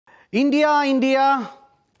India India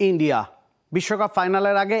India বিশ্বকাপ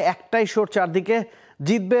ফাইনালের আগে একটাই শোর চারদিকে,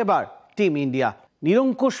 জিতবে এবার টিম ইন্ডিয়া।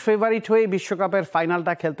 নিরঙ্কুশ ফেভারিট হয়ে বিশ্বকাপের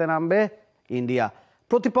ফাইনালটা খেলতে নামবে ইন্ডিয়া।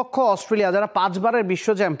 প্রতিপক্ষ অস্ট্রেলিয়া, যারা 5 বারের বিশ্ব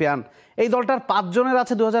চ্যাম্পিয়ন। এই দলটার 5 জনের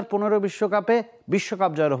আছে 2015 বিশ্বকাপে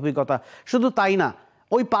বিশ্বকাপ জয়ের অভিজ্ঞতা। শুধু তাই না,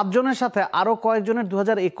 ওই 5 জনের সাথে আরও কয়েকজনের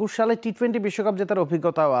 2021 সালে টি-20 বিশ্বকাপ জেতার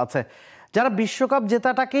অভিজ্ঞতাও আছে। যারা বিশ্বকাপ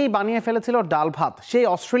জেতাটাকেই বানিয়ে ফেলেছিল ডাল ভাত, সেই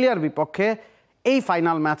অস্ট্রেলিয়ার বিপক্ষে এই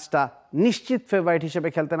ফাইনাল ম্যাচটা নিশ্চিত ফেভারিট হিসেবে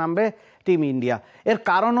খেলতে নামবে টিম ইন্ডিয়া। এর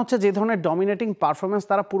কারণ হচ্ছে যে ধরনের ডমিনেটিং পারফরমেন্স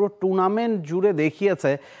তারা পুরো টুর্নামেন্ট জুড়ে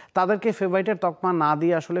দেখিয়েছে, তাদেরকে ফেভারিটের তকমা না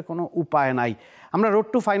দিয়ে আসলে কোনো উপায় নাই। আমরা রোড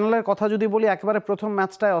টু ফাইনালের কথা যদি বলি, একেবারে প্রথম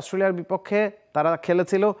ম্যাচটায় অস্ট্রেলিয়ার বিপক্ষে তারা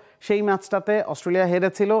খেলেছিল, সেই ম্যাচটাতে অস্ট্রেলিয়া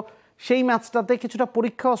হেরেছিল। সেই ম্যাচটাতে কিছুটা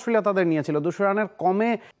পরীক্ষা অস্ট্রেলিয়া তাদের নিয়েছিল। 200 রানের কমে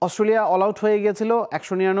অস্ট্রেলিয়া অল আউট হয়ে গিয়েছিল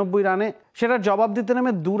 199 রানে। সেটার জবাব দিতে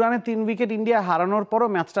নেমে 2 রানে 3 উইকেট ইন্ডিয়া হারানোর পরও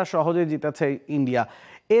ম্যাচটা সহজেই জিতেছে ইন্ডিয়া।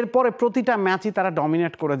 এরপরে প্রতিটা ম্যাচই তারা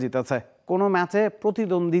ডমিনেট করে জিতেছে, কোনো ম্যাচে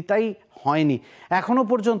প্রতিদ্বন্দ্বিতাই হয়নি। এখনও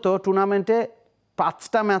পর্যন্ত টুর্নামেন্টে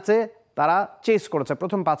 5টা ম্যাচে তারা চেস করেছে,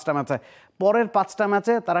 প্রথম 5টা ম্যাচে। পরের 5টা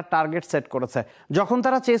ম্যাচে তারা টার্গেট সেট করেছে। যখন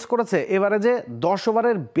তারা চেস করেছে, এভারেজে 10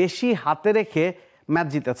 ওভারের বেশি হাতে রেখে ম্যাচ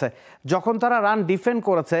জিতেছে। যখন তারা রান ডিফেন্ড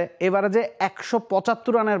করেছে, এভারেজে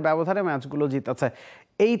 175 রানের ব্যবধানে ম্যাচগুলো জিতেছে।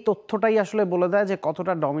 এই তথ্যটাই আসলে বলে দেয় যে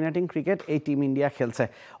কতটা ডমিনেটিং ক্রিকেট এই টিম ইন্ডিয়া খেলছে।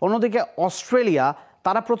 অন্যদিকে অস্ট্রেলিয়া,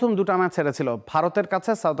 তারা প্রথম 2টা ম্যাচ হেরেছিল, ভারতের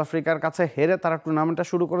কাছে, সাউথ আফ্রিকার কাছে হেরে তারা টুর্নামেন্টটা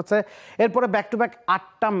শুরু করেছে। এরপরে ব্যাক টু ব্যাক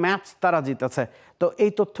 8টা ম্যাচ তারা জিতেছে। তো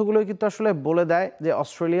এই তথ্যগুলোই কিন্তু আসলে বলে দেয় যে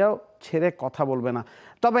অস্ট্রেলিয়াও ছেড়ে কথা বলবে না।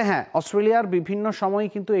 তবে হ্যাঁ, অস্ট্রেলিয়ার বিভিন্ন সময়ই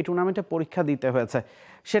কিন্তু এই টুর্নামেন্টে পরীক্ষা দিতে হয়েছে।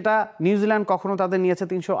 সেটা নিউজিল্যান্ড কখনো তাদের নিয়েছে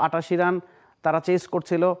 388 রান, তারা চেস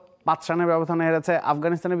করছিল, 5 রানের ব্যবধানে হেরেছে।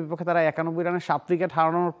 আফগানিস্তানের বিপক্ষে তারা 91 রানে 7 উইকেট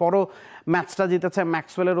হারানোর পরও ম্যাচটা জিতেছে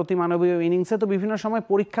ম্যাক্সওয়েলের অতি মানবীয় ইনিংসে। তো বিভিন্ন সময়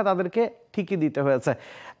পরীক্ষা তাদেরকে ঠিকই দিতে হয়েছে।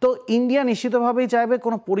 তো ইন্ডিয়া নিশ্চিতভাবেই চাইবে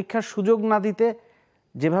কোনো পরীক্ষার সুযোগ না দিতে।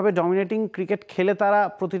 যেভাবে ডমিনেটিং ক্রিকেট খেলে তারা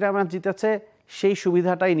প্রতিটা ম্যাচ জিতেছে, সেই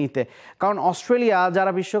সুবিধাটাই নিতে। কারণ অস্ট্রেলিয়া,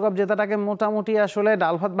 যারা বিশ্বকাপ জেতাটাকে মোটামুটি আসলে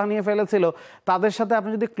ডাল ভাত বানিয়ে ফেলেছিল, তাদের সাথে আপনি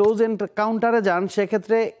যদি ক্লোজ এনকাউন্টারে যান,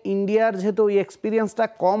 সেক্ষেত্রে ইন্ডিয়ার যেহেতু ওই এক্সপিরিয়েন্সটা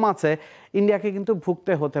কম আছে, ইন্ডিয়াকে কিন্তু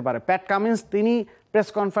ভুগতে হতে পারে। প্যাট কামিন্স তিনি প্রেস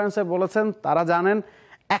কনফারেন্সে বলেছেন, তারা জানেন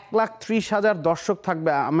 1,30,000 দর্শক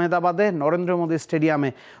থাকবে আহমেদাবাদে নরেন্দ্র মোদী স্টেডিয়ামে।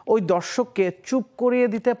 ওই দর্শককে চুপ করিয়ে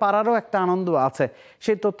দিতে পারারও একটা আনন্দ আছে।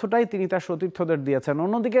 সেই তথ্যটাই তিনি তার সতীর্থদের দিয়েছেন।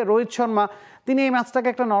 অন্যদিকে রোহিত শর্মা, তিনি এই ম্যাচটাকে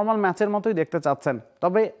একটা নর্মাল ম্যাচের মতোই দেখতে চাচ্ছেন।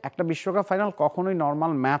 তবে একটা বিশ্বকাপ ফাইনাল কখনোই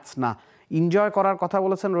নর্মাল ম্যাচ না, এনজয় করার কথা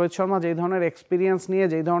বলেছেন রোহিত শর্মা। যেই ধরনের এক্সপিরিয়েন্স নিয়ে,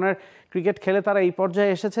 যেই ধরনের ক্রিকেট খেলে তারা এই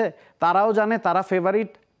পর্যায়ে এসেছে, তারাও জানে তারা ফেভারিট,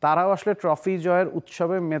 তারাও আসলে ট্রফি জয়ের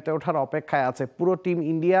উৎসবে মেতে ওঠার অপেক্ষায় আছে। পুরো টিম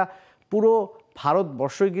ইন্ডিয়া, পুরো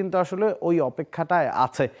ভারতবর্ষই কিন্তু আসলে ওই অপেক্ষাটায়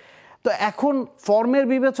আছে। তো এখন ফর্মের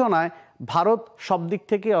বিবেচনায় ভারত সব দিক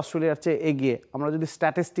থেকে অস্ট্রেলিয়ার চেয়ে এগিয়ে। আমরা যদি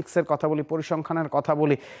স্ট্যাটিস্টিক্সের কথা বলি, পরিসংখ্যানের কথা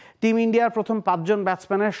বলি, টিম ইন্ডিয়ার প্রথম 5 জন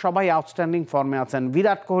ব্যাটসম্যানের সবাই আউটস্ট্যান্ডিং ফর্মে আছেন।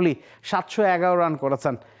 বিরাট কোহলি 711 রান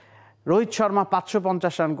করেছেন, রোহিত শর্মা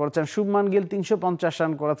 550 রান করেছেন, শুভমান গিল 350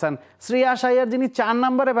 রান করেছেন, শ্রেয়াস আইয়ার যিনি 4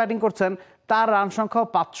 নম্বরে ব্যাটিং করছেন, তার রান সংখ্যাও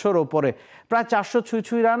 500-র ওপরে, প্রায় 400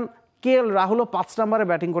 ছুঁই রান। কেএল রাহুলও 5 নম্বরে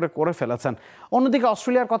ব্যাটিং করে ফেলেছেন। অন্যদিকে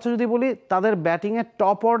অস্ট্রেলিয়ার কথা যদি বলি, তাদের ব্যাটিংয়ের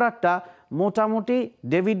টপ অর্ডারটা মোটামুটি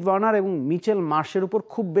ডেভিড ওয়ার্নার এবং মিচেল মার্শের উপর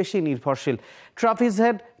খুব বেশি নির্ভরশীল। ট্রাভিস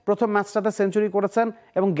হেড প্রথম ম্যাচটাতে সেঞ্চুরি করেছেন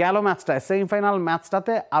এবং গেল ম্যাচটায়, সেমিফাইনাল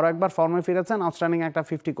ম্যাচটাতে আরও একবার ফর্মে ফিরেছেন, আউটস্ট্যান্ডিং একটা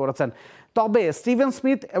 50 করেছেন। তবে স্টিভেন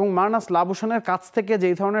স্মিথ এবং মার্নাস লাবুশনের কাছ থেকে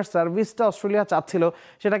যেই ধরনের সার্ভিসটা অস্ট্রেলিয়া চাচ্ছিল,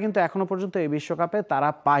 সেটা কিন্তু এখনও পর্যন্ত এই বিশ্বকাপে তারা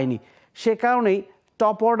পায়নি। সে কারণেই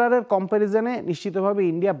টপ অর্ডারের কম্প্যারিজনে নিশ্চিতভাবে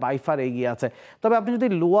ইন্ডিয়া বাইফার এগিয়ে আছে। তবে আপনি যদি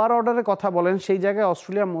লোয়ার অর্ডারের কথা বলেন, সেই জায়গায়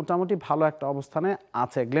অস্ট্রেলিয়া মোটামুটি ভালো একটা অবস্থানে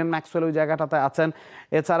আছে। গ্লেন ম্যাক্সওয়েল ওই জায়গাটাতে আছেন।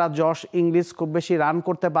 এছাড়া জশ ইংলিশ খুব বেশি রান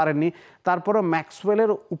করতে পারেননি, তারপরও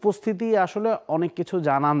ম্যাক্সওয়েলের উপস্থিতি আসলে অনেক কিছু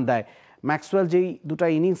জানান দেয়। ম্যাক্সওয়েল যেই 2টা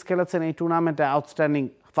ইনিংস খেলেছেন এই টুর্নামেন্টে, আউটস্ট্যান্ডিং,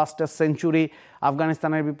 ফার্স্টের সেঞ্চুরি,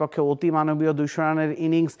 আফগানিস্তানের বিপক্ষে অতি মানবীয় 200 রানের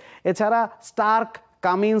ইনিংস। এছাড়া স্টার্ক,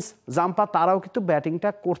 কামিন্স, জাম্পা, তারাও কিন্তু ব্যাটিংটা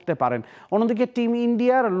করতে পারেন। অন্যদিকে টিম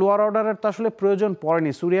ইন্ডিয়ার লোয়ার অর্ডারের তো আসলে প্রয়োজন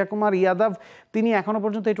পড়েনি। সূর্যকুমার যাদব, তিনি এখনও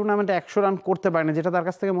পর্যন্ত এই টুর্নামেন্টে 100 রান করতে পারেনি, যেটা তার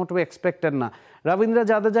কাছ থেকে মোটেও এক্সপেক্টেড না। রবীন্দ্র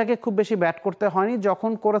জাদেজাকে খুব বেশি ব্যাট করতে হয়নি,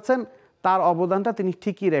 যখন করেছেন তার অবদানটা তিনি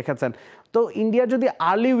ঠিকই রেখেছেন। তো ইন্ডিয়ার যদি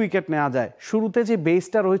আর্লি উইকেট নেওয়া যায়, শুরুতে যে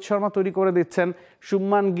বেসটা রোহিত শর্মা তৈরি করে দিচ্ছেন,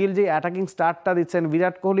 শুভমান গিল যে অ্যাটাকিং স্টার্টটা দিচ্ছেন,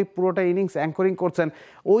 বিরাট কোহলি পুরোটা ইনিংস অ্যাঙ্করিং করছেন,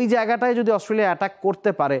 ওই জায়গাটায় যদি অস্ট্রেলিয়া অ্যাটাক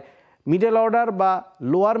করতে পারে, মিডল অর্ডার বা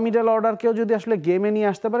লোয়ার মিডল অর্ডারকেও যদি আসলে গেমে নিয়ে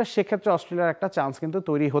আসতে পারে, সেক্ষেত্রে অস্ট্রেলিয়ার একটা চান্স কিন্তু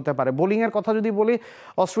তৈরি হতে পারে। বোলিংয়ের কথা যদি বলি,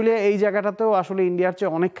 অস্ট্রেলিয়া এই জায়গাটাতেও আসলে ইন্ডিয়ার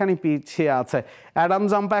চেয়ে অনেকখানি পিছিয়ে আছে। অ্যাডাম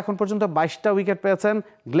জাম্পা এখন পর্যন্ত 22টা উইকেট পেয়েছেন,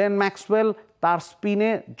 গ্লেন ম্যাক্সওয়েল তার স্পিনে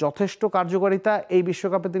যথেষ্ট কার্যকারিতা এই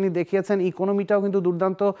বিশ্বকাপে তিনি দেখিয়েছেন। ইকোনমিটাও কিন্তু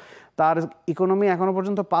দুর্দান্ত, তার ইকোনমি এখনও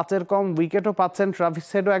পর্যন্ত 5-এর কম, উইকেটও পাচ্ছেন। ট্রাভিস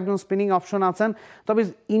হেডও একজন স্পিনিং অপশন আছেন। তবে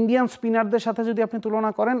ইন্ডিয়ান স্পিনারদের সাথে যদি আপনি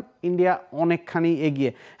তুলনা করেন, ইন্ডিয়া অনেকখানি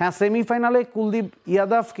এগিয়ে। হ্যাঁ, সেমিফাইনালে কুলদীপ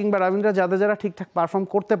যাদব কিংবা রবীন্দ্র জাদেজারা ঠিকঠাক পারফর্ম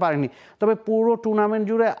করতে পারেনি, তবে পুরো টুর্নামেন্ট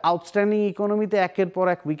জুড়ে আউটস্ট্যান্ডিং ইকোনমিতে একের পর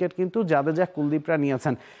এক উইকেট কিন্তু জাদেজা কুলদীপরা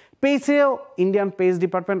নিয়েছেন। পেসেও ইন্ডিয়ান পেস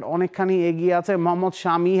ডিপার্টমেন্ট অনেকখানি এগিয়ে আছে। মোহাম্মদ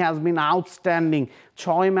শামি হ্যাজ বিন আউটস্ট্যান্ডিং,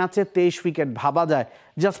 6 ম্যাচে 23 উইকেট, ভাবা যায়।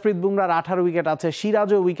 জসপ্রীত বুমরার 18 উইকেট আছে,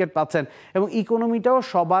 সিরাজও উইকেট পাচ্ছেন এবং ইকোনমিটাও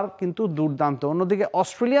সবার কিন্তু দুর্দান্ত। অন্যদিকে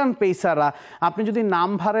অস্ট্রেলিয়ান পেসাররা, আপনি যদি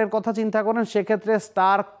নামভারের কথা চিন্তা করেন, সেক্ষেত্রে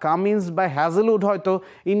স্টার্ক, কামিন্স বা হ্যাজেলউড হয়তো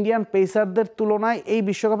ইন্ডিয়ান পেসারদের তুলনায় এই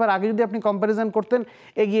বিশ্বকাপের আগে যদি আপনি কম্প্যারিজন করতেন,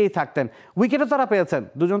 এগিয়েই থাকতেন। উইকেটও তারা পেয়েছেন,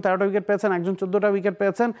 দুজন 13টা উইকেট পেয়েছেন, একজন 14টা উইকেট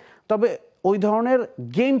পেয়েছেন। তবে ওই ধরনের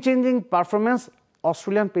গেম চেঞ্জিং পারফরমেন্স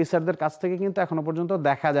অস্ট্রেলিয়ান পেসারদের কাছ থেকে কিন্তু এখনো পর্যন্ত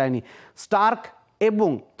দেখা যায়নি। স্টার্ক এবং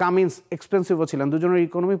কামিন্স এক্সপেন্সিভও ছিলেন, দুজনের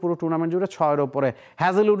ইকোনমি পুরো টুর্নামেন্ট জুড়ে 6-এর ওপরে।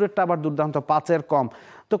 হ্যাজেলউডেরটা আবার দুর্দান্ত, 5-এর কম।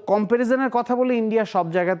 তো কম্প্যারিজনের কথা বলে ইন্ডিয়া সব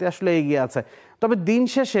জায়গাতে আসলে এগিয়ে আছে। তবে দিন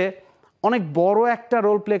শেষে অনেক বড় একটা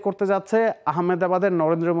রোল প্লে করতে যাচ্ছে আহমেদাবাদের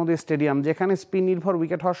নরেন্দ্র মোদী স্টেডিয়াম, যেখানে স্পিন নির্ভর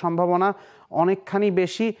উইকেট হওয়ার সম্ভাবনা অনেকখানি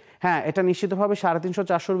বেশি। হ্যাঁ, এটা নিশ্চিতভাবে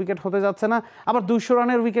 350-400 উইকেট হতে যাচ্ছে না, আবার 200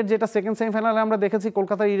 রানের উইকেট যেটা সেকেন্ড সেমিফাইনালে আমরা দেখেছি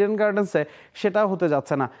কলকাতার ইডেন গার্ডেন্সে, সেটাও হতে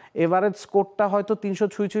যাচ্ছে না। এভারেজ স্কোরটা হয়তো 300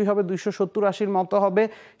 ছুঁই হবে, 270-80-র মতো হবে।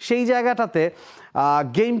 সেই জায়গাটাতে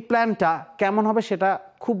গেম প্ল্যানটা কেমন হবে সেটা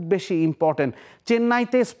খুব বেশি ইম্পর্টেন্ট।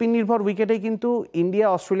 চেন্নাইতে স্পিন নির্ভর উইকেটেই কিন্তু ইন্ডিয়া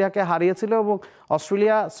অস্ট্রেলিয়াকে হারিয়েছিল এবং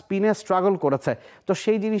অস্ট্রেলিয়া স্পিনে স্ট্রাগল করেছে। তো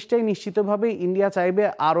সেই জিনিসটাই নিশ্চিতভাবেই ইন্ডিয়া চাইবে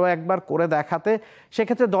আরও একবার করে দেখাতে।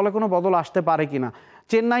 সেক্ষেত্রে দলে কোনো বদল আসতে পারে কিনা।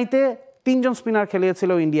 চেন্নাইতে 3 জন স্পিনার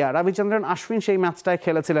খেলিয়েছিল ইন্ডিয়া, রবিচন্দ্রন অশ্বিন সেই ম্যাচটায়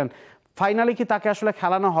খেলেছিলেন। ফাইনালে কি তাকে আসলে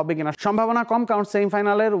খেলানো হবে কিনা, সম্ভাবনা কম, কারণ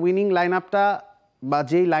সেমিফাইনালের উইনিং লাইন আপটা বা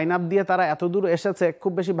যেই লাইন আপ দিয়ে তারা এত দূর এসেছে,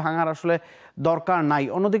 খুব বেশি ভাঙার আসলে দরকার নাই।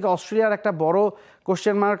 অন্যদিকে অস্ট্রেলিয়ার একটা বড়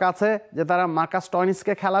কোশ্চেন মার্ক আছে যে তারা মার্কাস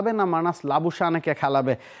স্টয়নিসকে খেলাবে না Marnus লাবুশানেকে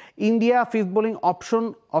খেলাবে। India fifth bowling option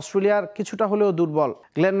অস্ট্রেলিয়ার কিছুটা হলেও দুর্বল।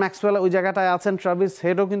 গ্লেন ম্যাক্সওয়েল ওই জায়গাটায় আছেন, ট্রাভিস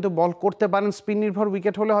হেডও কিন্তু বল করতে পারেন। স্পিন নির্ভর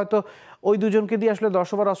উইকেট হলে হয়তো ওই দুজনকে দিয়ে আসলে 10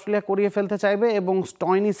 ওভার অস্ট্রেলিয়া করিয়ে ফেলতে চাইবে এবং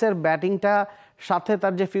স্টয়নিসের ব্যাটিংটা সাথে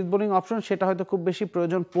তার যে ফিফথ বোলিং অপশন সেটা হয়তো খুব বেশি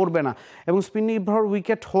প্রয়োজন পড়বে না। এবং স্পিন নির্ভর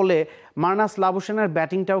উইকেট হলে মার্নাস লাবুশেনের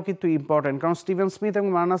ব্যাটিংটাও কিন্তু ইম্পর্টেন্ট, কারণ স্টিভেন স্মিথ এবং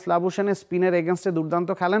মার্নাস লাবুশেনের স্পিনের এগেনস্টে দুর্দান্ত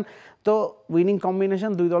খেলেন। তো উইনিং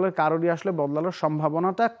কম্বিনেশন দুই দলের কারোরই আসলে বদলানোর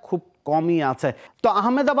সম্ভাবনাটা খুব কমই আছে। তো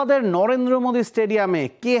আহমেদাবাদের নরেন্দ্র মোদী স্টেডিয়ামে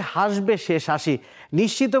কে হাসবে শেষ হাসি?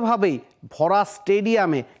 নিশ্চিতভাবেই ভরা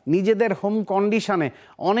স্টেডিয়ামে নিজেদের হোম কন্ডিশনে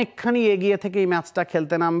অনেকখানি এগিয়ে থেকে এই ম্যাচটা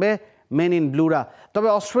খেলতে নামবে মেন ইন ব্লুরা। তবে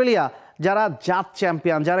অস্ট্রেলিয়া যারা জাত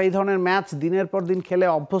চ্যাম্পিয়ন, যারা এই ধরনের ম্যাচ দিনের পর দিন খেলে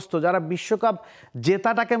অভ্যস্ত, যারা বিশ্বকাপ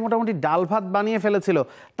জেতাটাকে মোটামুটি ডাল ভাত বানিয়ে ফেলেছিল,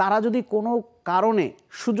 তারা যদি কোনো কারণে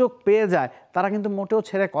সুযোগ পেয়ে যায়, তারা কিন্তু মোটেও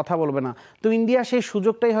ছেড়ে কথা বলবে না। তো ইন্ডিয়া সেই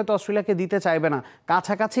সুযোগটাই হয়তো অস্ট্রেলিয়াকে দিতে চাইবে না,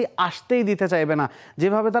 কাছাকাছি আসতেই দিতে চাইবে না।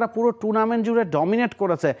 যেভাবে তারা পুরো টুর্নামেন্ট জুড়ে ডমিনেট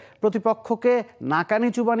করেছে, প্রতিপক্ষকে নাকানি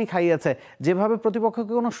চুবানি খাইয়েছে, যেভাবে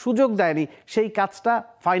প্রতিপক্ষকে কোনো সুযোগ দেয়নি, সেই কাজটা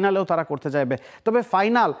ফাইনালেও তারা করতে চাইবে। তবে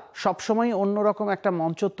ফাইনাল সবসময় অন্যরকম একটা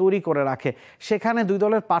মঞ্চ তৈরি করে রাখে, সেখানে দুই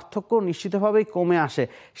দলের পার্থক্য নিশ্চিতভাবেই কমে আসে।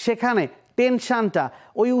 সেখানে টেনশনটা,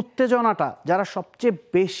 ওই উত্তেজনাটা যারা সবচেয়ে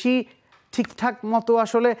বেশি ঠিকঠাক মতো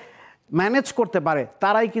আসলে ম্যানেজ করতে পারে,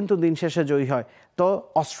 তারাই কিন্তু দিন শেষে জয়ী হয়। তো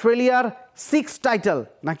অস্ট্রেলিয়ার 6 টাইটেল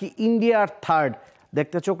নাকি ইন্ডিয়ার 3rd,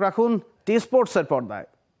 দেখতে চোখ রাখুন টি স্পোর্টসের পর্দায়।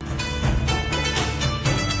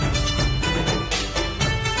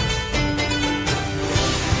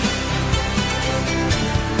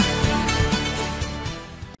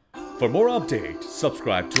 For more updates,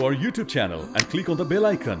 subscribe to our YouTube channel and click on the bell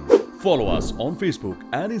icon. Follow us on Facebook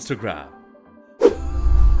and Instagram.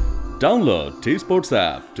 Download TSports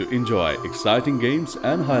app to enjoy exciting games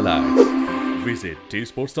and highlights. Visit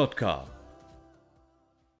tsports.com.